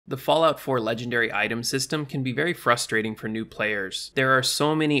The Fallout 4 legendary item system can be very frustrating for new players. There are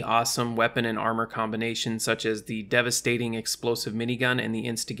so many awesome weapon and armor combinations such as the devastating explosive minigun and the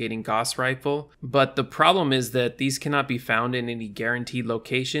instigating Gauss rifle, but the problem is that these cannot be found in any guaranteed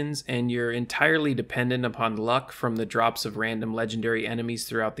locations and you're entirely dependent upon luck from the drops of random legendary enemies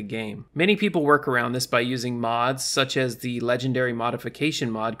throughout the game. Many people work around this by using mods such as the legendary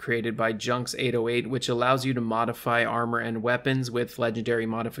modification mod created by Junks 808, which allows you to modify armor and weapons with legendary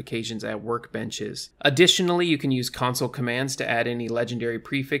modifications at workbenches. Additionally, you can use console commands to add any legendary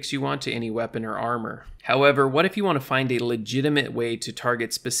prefix you want to any weapon or armor. However, what if you want to find a legitimate way to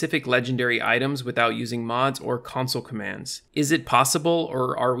target specific legendary items without using mods or console commands? Is it possible,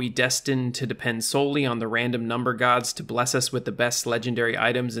 or are we destined to depend solely on the random number gods to bless us with the best legendary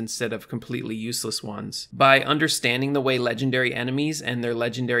items instead of completely useless ones? By understanding the way legendary enemies and their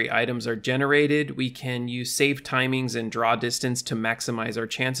legendary items are generated, we can use save timings and draw distance to maximize our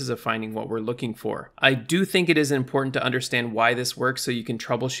chances of finding what we're looking for. I do think it is important to understand why this works so you can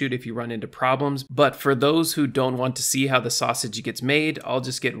troubleshoot if you run into problems, but for those who don't want to see how the sausage gets made, I'll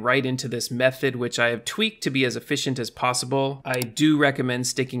just get right into this method, which I have tweaked to be as efficient as possible. I do recommend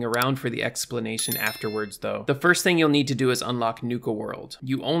sticking around for the explanation afterwards though. The first thing you'll need to do is unlock Nuka World.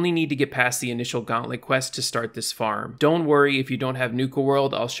 You only need to get past the initial gauntlet quest to start this farm. Don't worry if you don't have Nuka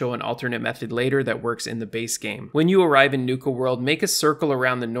World, I'll show an alternate method later that works in the base game. When you arrive in Nuka World, make a circle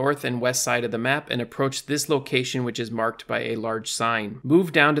around the north and west side of the map and approach this location, which is marked by a large sign.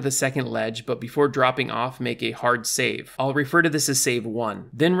 Move down to the second ledge, but before dropping off, make a hard save. I'll refer to this as save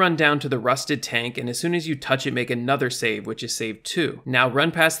 1. Then run down to the rusted tank, and as soon as you touch it, make another save, which is save 2. Now run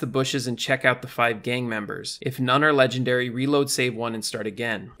past the bushes and check out the 5 gang members. If none are legendary, reload save 1 and start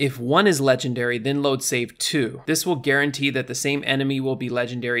again. If 1 is legendary, then load save 2. This will guarantee that the same enemy will be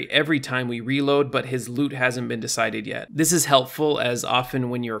legendary every time we reload, but his loot hasn't been decided yet. This is helpful as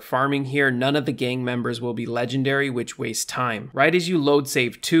often when you're farming here, none of the gang members will be legendary, which wastes time. Right as you load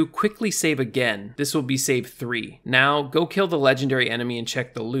save 2, quickly save again. This will be save 3. Now, go kill the legendary enemy and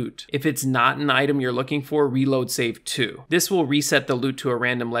check the loot. If it's not an item you're looking for, reload save 2. This will reset the loot to a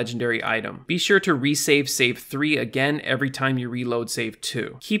random legendary item. Be sure to resave save 3 again every time you reload save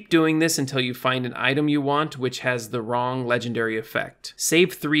 2. Keep doing this until you find an item you want which has the wrong legendary effect.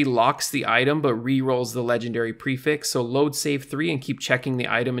 Save 3 locks the item but re-rolls the legendary prefix, so load save 3 and keep checking the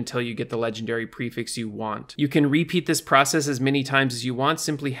item until you get the legendary prefix you want. You can repeat this process as many times as you want.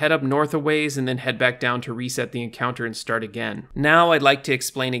 Simply head up north a ways and then head back down to reset the encounter and start again. Now I'd like to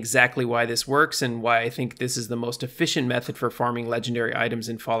explain exactly why this works and why I think this is the most efficient method for farming legendary items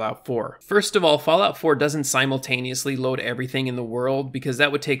in Fallout 4. First of all, Fallout 4 doesn't simultaneously load everything in the world because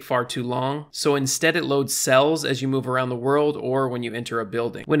that would take far too long, so instead it loads cells as you move around the world or when you enter a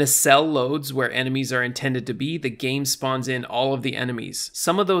building. When a cell loads where enemies are intended to be, the game spawns in all of the enemies.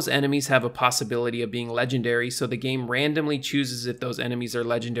 Some of those enemies have a possibility of being legendary, so the game randomly chooses if those enemies are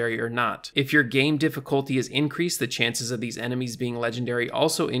legendary or not. If your game difficulty is increased, the chances of these enemies being legendary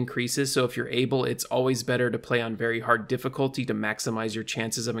also increases, so if you're able, it's always better to play on very hard difficulty to maximize your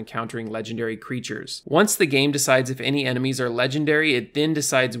chances of encountering legendary creatures. Once the game decides if any enemies are legendary, it then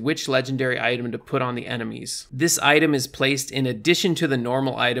decides which legendary item to put on the enemies. This item is placed in addition to the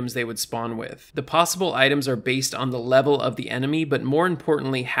normal items they would spawn with. The possible items are based on the level of the enemy, but more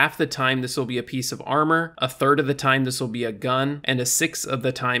importantly, half the time this will be a piece of armor, a third of the time this will be a gun, and a sixth of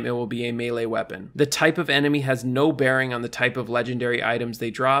the time it will be a melee weapon. The type of enemy has no bearing on the type of legendary items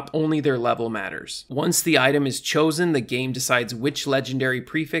they drop, only their level matters. Once the item is chosen, the game decides which legendary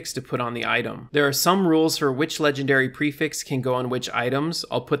prefix to put on the item. There are some rules for which legendary prefix can go on which items.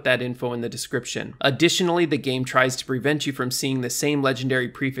 I'll put that info in the description. Additionally, the game tries to prevent you from seeing the same legendary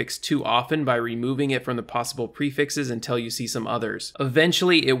prefix too often by removing it from the possible prefixes until you see some others.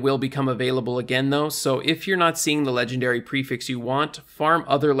 Eventually, it will become available again though, so if you're not seeing the legendary prefix you want, farm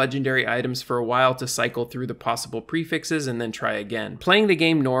other legendary items for a while to cycle through the possible prefixes and then try again. Playing the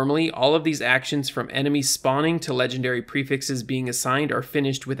game normally, all of these actions from enemies spawning to legendary prefixes being assigned are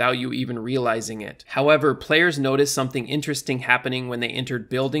finished without you even realizing it. However, players notice something interesting happening when they entered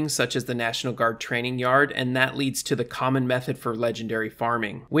buildings such as the National Guard training yard, and that leads to the common method for legendary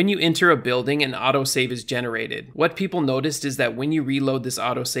farming. When you enter a building, an autosave is generated. What people noticed is that when you reload this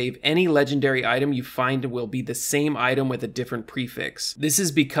autosave, any legendary item you find will be the same item with a different prefix. This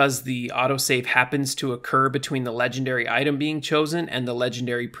is because the autosave happens to occur between the legendary item being chosen and the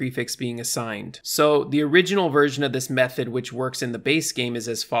legendary prefix being assigned. So the original version of this method, which works in the base game, is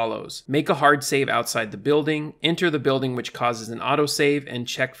as follows. Make a hard save outside the building, enter the building which causes an autosave, and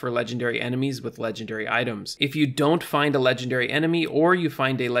check for legendary enemies with legendary items. If you don't find a legendary enemy, or you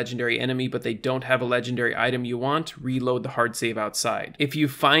find a legendary enemy but they don't have a legendary item you want, reload the hard save outside. outside. If you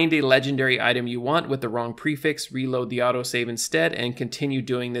find a legendary item you want with the wrong prefix, reload the autosave instead and continue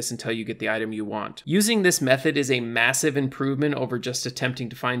doing this until you get the item you want. Using this method is a massive improvement over just attempting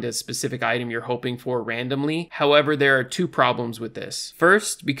to find a specific item you're hoping for randomly. However, there are two problems with this.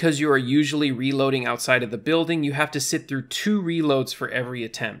 First, because you are usually reloading outside of the building, you have to sit through 2 reloads for every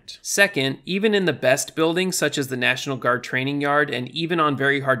attempt. Second, even in the best buildings such as the National Guard training yard and even on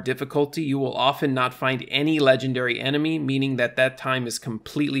very hard difficulty, you will often not find any legendary enemy, meaning that that time is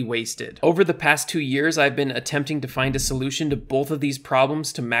completely wasted. Over the past 2 years, I've been attempting to find a solution to both of these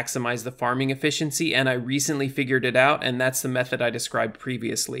problems to maximize the farming efficiency, and I recently figured it out, and that's the method I described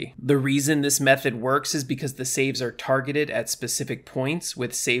previously. The reason this method works is because the saves are targeted at specific points,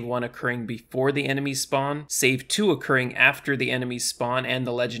 with save 1 occurring before the enemies spawn, save 2 occurring after the enemies spawn and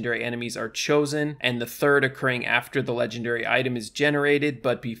the legendary enemies are chosen, and the third occurring after the legendary item is generated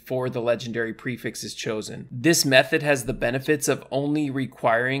but before the legendary prefix is chosen. This method has the benefits of only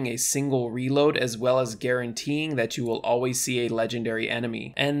requiring a single reload as well as guaranteeing that you will always see a legendary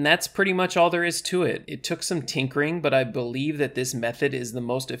enemy. And that's pretty much all there is to it. It took some tinkering, but I believe that this method is the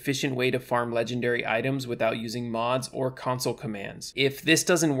most efficient way to farm legendary items without using mods or console commands. If this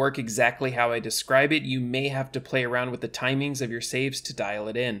doesn't work exactly how I describe it, you may have to play around with the timings of your saves to dial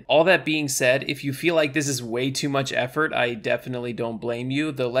it in. All that being said, if you feel like this is way too much effort, I definitely don't blame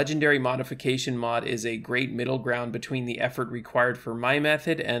you. The legendary modification mod is a great middle ground between the effort required for my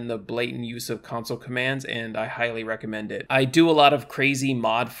method and the blatant use of console commands, and I highly recommend it. I do a lot of crazy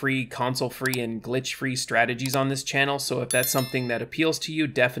mod-free, console-free, and glitch-free strategies on this channel, so if that's something that appeals to you,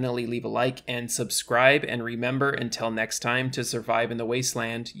 definitely leave a like and subscribe, and remember, until next time, to survive in the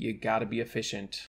wasteland, you gotta be efficient.